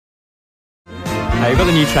We've got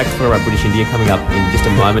the new track for British India coming up in just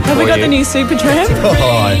a moment. Have we got the new Supertramp?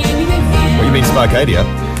 What, you mean Sparkadia?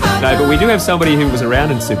 No, but we do have somebody who was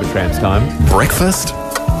around in Supertramp's time. Breakfast?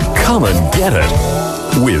 Come and get it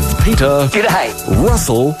with Peter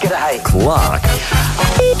Russell-Clarke.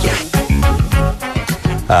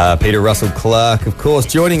 Peter Russell-Clarke, of course,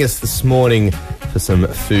 joining us this morning for some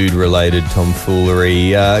food-related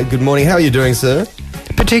tomfoolery. Good morning. How are you doing, sir?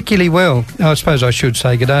 Particularly well. I suppose I should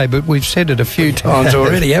say good day, but we've said it a few times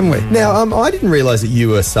already, haven't we? Now, I didn't realise that you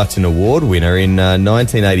were such an award winner. In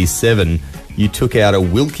 1987, you took out a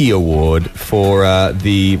Wilkie Award for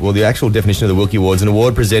the actual definition of the Wilkie Award is an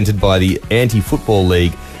award presented by the Anti-Football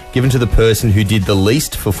League, given to the person who did the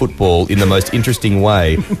least for football in the most interesting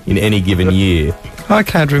way in any given year. I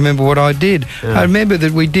can't remember what I did. I remember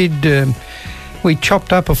that we did... we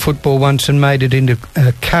chopped up a football once and made it into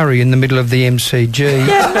a curry in the middle of the MCG.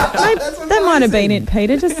 Yeah, that might have been it,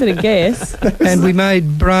 Peter, just at a guess. And we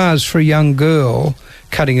made bras for a young girl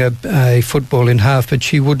cutting a football in half, but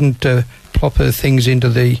she wouldn't plop her things into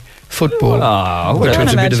the football, which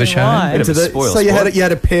was a bit of a shame. So you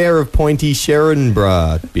had a pair of pointy Sheridan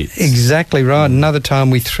bra bits. Exactly right. Another time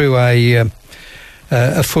we threw a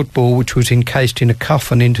football which was encased in a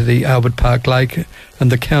coffin into the Albert Park Lake,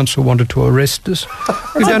 and the council wanted to arrest us.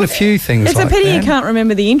 We've done a few things like that. It's a pity you can't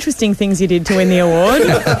remember the interesting things you did to win the award.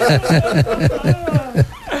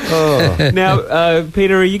 Now,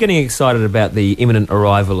 Peter, are you getting excited about the imminent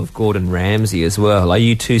arrival of Gordon Ramsay as well? Are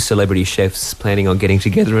you two celebrity chefs planning on getting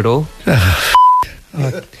together at all?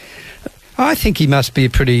 I think he must be a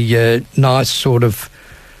pretty nice sort of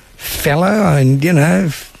fellow, and, you know,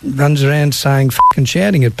 runs around saying and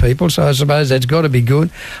shouting at people, so I suppose that's got to be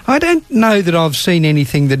good. I don't know that I've seen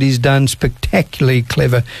anything that he's done spectacularly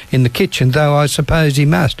clever in the kitchen, though I suppose he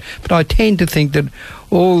must. But I tend to think that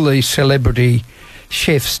all these celebrity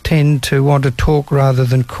chefs tend to want to talk rather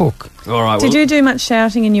than cook. All right. Did you do much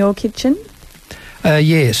shouting in your kitchen?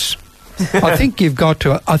 Yes. I think you've got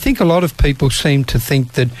to. I think a lot of people seem to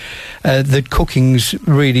think that that cooking's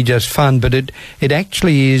really just fun, but it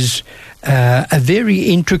actually is a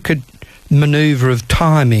very intricate manoeuvre of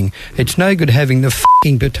timing. It's no good having the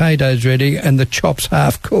f***ing potatoes ready and the chops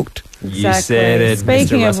half cooked. You said it.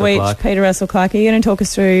 Speaking of which, Peter Russell-Clarke, are you going to talk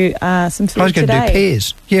us through some food today? I was going to do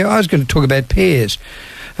pears. Yeah, I was going to talk about pears.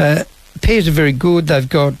 Pears are very good. They've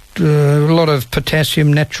got a lot of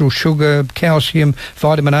potassium, natural sugar, calcium,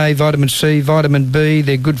 vitamin A, vitamin C, vitamin B.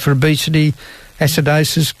 They're good for obesity,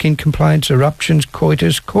 acidosis, skin complaints, eruptions,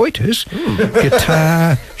 coitus,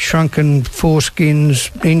 guitar, shrunken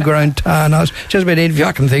foreskins, ingrown tar nose, just about every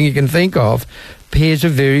fucking thing you can think of. Pears are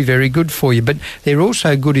very, very good for you, but they're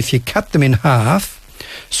also good if you cut them in half,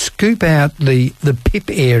 scoop out the pip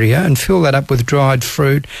area and fill that up with dried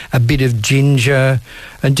fruit, a bit of ginger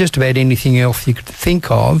and just about anything else you could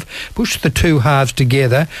think of. Push the two halves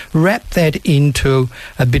together, wrap that into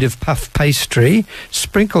a bit of puff pastry,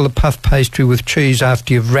 sprinkle the puff pastry with cheese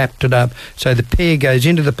after you've wrapped it up so the pear goes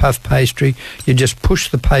into the puff pastry. You just push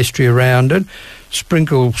the pastry around it,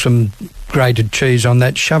 sprinkle some grated cheese on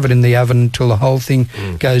that, shove it in the oven until the whole thing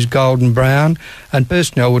goes golden brown. And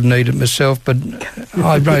personally, I wouldn't eat it myself, but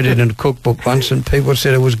I wrote it in a cookbook once and people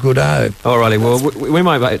said it was good. Alrighty, well, we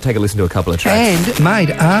might take a listen to a couple of tracks. And,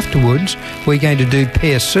 mate, afterwards, we're going to do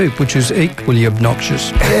pear soup, which is equally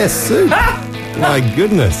obnoxious. Pear soup? My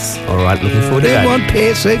goodness. All right, looking forward to that. They want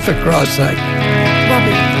pear soup, for Christ's sake.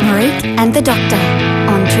 Robbie, Marique and the Doctor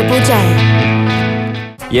on Triple J.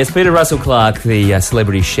 Yes, Peter Russell-Clarke, the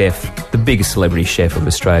celebrity chef, the biggest celebrity chef of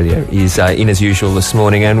Australia, is in as usual this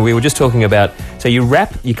morning. And we were just talking about, so you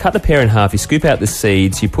cut the pear in half, you scoop out the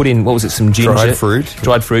seeds, you put in, what was it, some ginger? Dried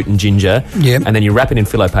fruit and ginger. Yep. And then you wrap it in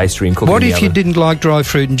filo pastry and cook it in the oven. What if you didn't like dried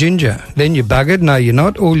fruit and ginger? Then you're buggered. No, you're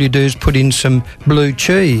not. All you do is put in some blue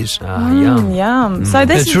cheese. Yum. So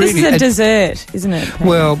this is a dessert, isn't it? Peter?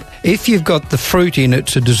 Well, if you've got the fruit in,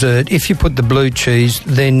 it's a dessert. If you put the blue cheese,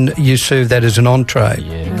 then you serve that as an entree.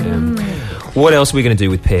 Yeah. What else are we going to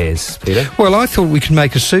do with pears, Peter? Well, I thought we could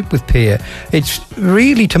make a soup with pear. It's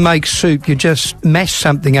really, to make soup, you just mash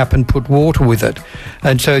something up and put water with it.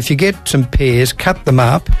 And so if you get some pears, cut them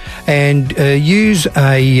up and use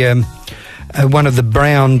one of the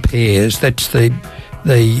brown pears. That's the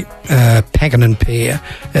Pakenham pear.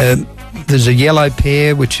 There's a yellow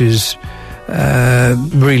pear, which is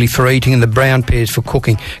really for eating, and the brown pears for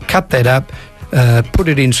cooking. Cut that up. Put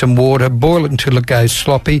it in some water, boil it until it goes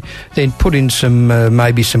sloppy, then put in some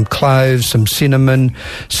maybe some cloves, some cinnamon,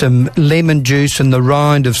 some lemon juice and the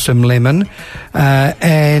rind of some lemon,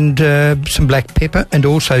 and some black pepper and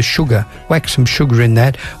also sugar. Whack some sugar in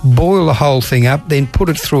that, boil the whole thing up, then put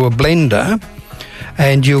it through a blender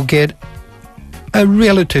and you'll get a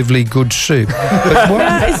relatively good soup.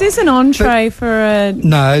 But is this an entree for a...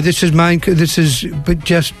 No, this is but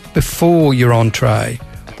just before your entree.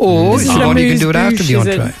 Or if you want, you can do it after the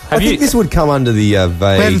entree. I think this would come under the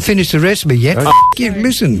vague... We haven't finished the recipe yet.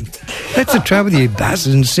 Listen, that's the trouble with you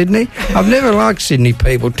buzzers in Sydney. I've never liked Sydney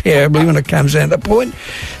people terribly when it comes down to the point.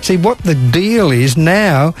 See, what the deal is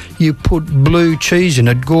now, you put blue cheese in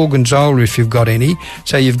it, gorgonzola if you've got any.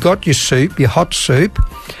 So you've got your soup, your hot soup,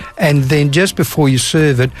 and then just before you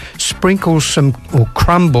serve it, sprinkle some or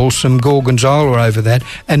crumble some gorgonzola over that,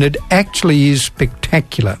 and it actually is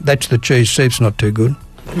spectacular. That's the cheese soup's not too good.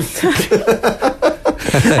 Hey,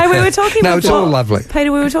 we were talking No, it's all lovely.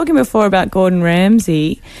 Peter, we were talking before about Gordon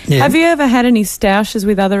Ramsay. Yeah. Have you ever had any stoushes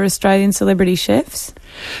with other Australian celebrity chefs?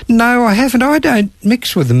 No, I haven't. I don't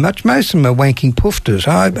mix with them much. Most of them are wanking poofters.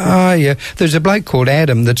 There's a bloke called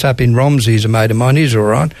Adam that's up in Romsey, he's a mate of mine. He's all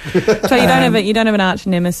right. So you don't have an arch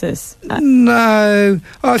nemesis? No.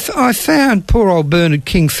 I found poor old Bernard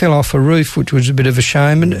King fell off a roof, which was a bit of a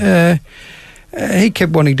shame, and he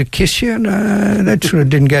kept wanting to kiss you, and that sort of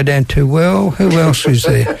didn't go down too well. Who else is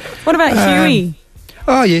there? What about Huey?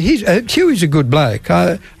 Oh, yeah, Huey's a good bloke.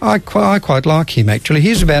 I quite like him, actually.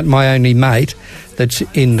 He's about my only mate that's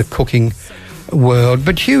in the cooking world.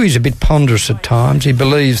 But Huey's a bit ponderous at times. He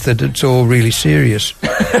believes that it's all really serious.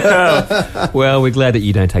 Well, we're glad that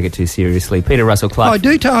you don't take it too seriously. Peter Russell-Clarke. I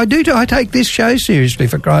do. I take this show seriously,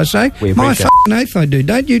 for Christ's sake. My f***ing oath I do.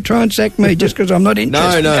 Don't you try and sack me just because I'm not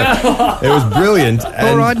interested. No. It was brilliant.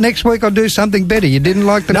 All right, next week I'll do something better. You didn't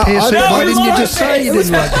like the pear soup. Why didn't you just say you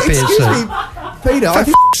didn't like the pear soup? Peter, for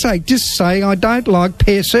f***'s sake, just say I don't like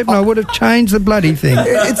pear soup and I would have changed the bloody thing.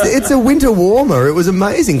 It's a winter warmer. It was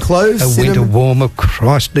amazing. Cloves, cinnamon. Winter warmer,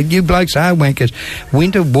 Christ. You blokes are wankers.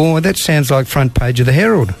 Winter warmer, that sounds like front page of the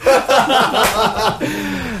Herald.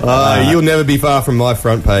 You'll never be far from my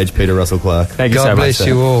front page, Peter Russell-Clarke. Thank you so God much. bless sir.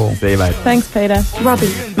 you all. See you, mate. Thanks, Peter. Robbie,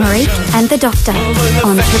 Marique and the Doctor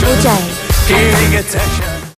on Triple J.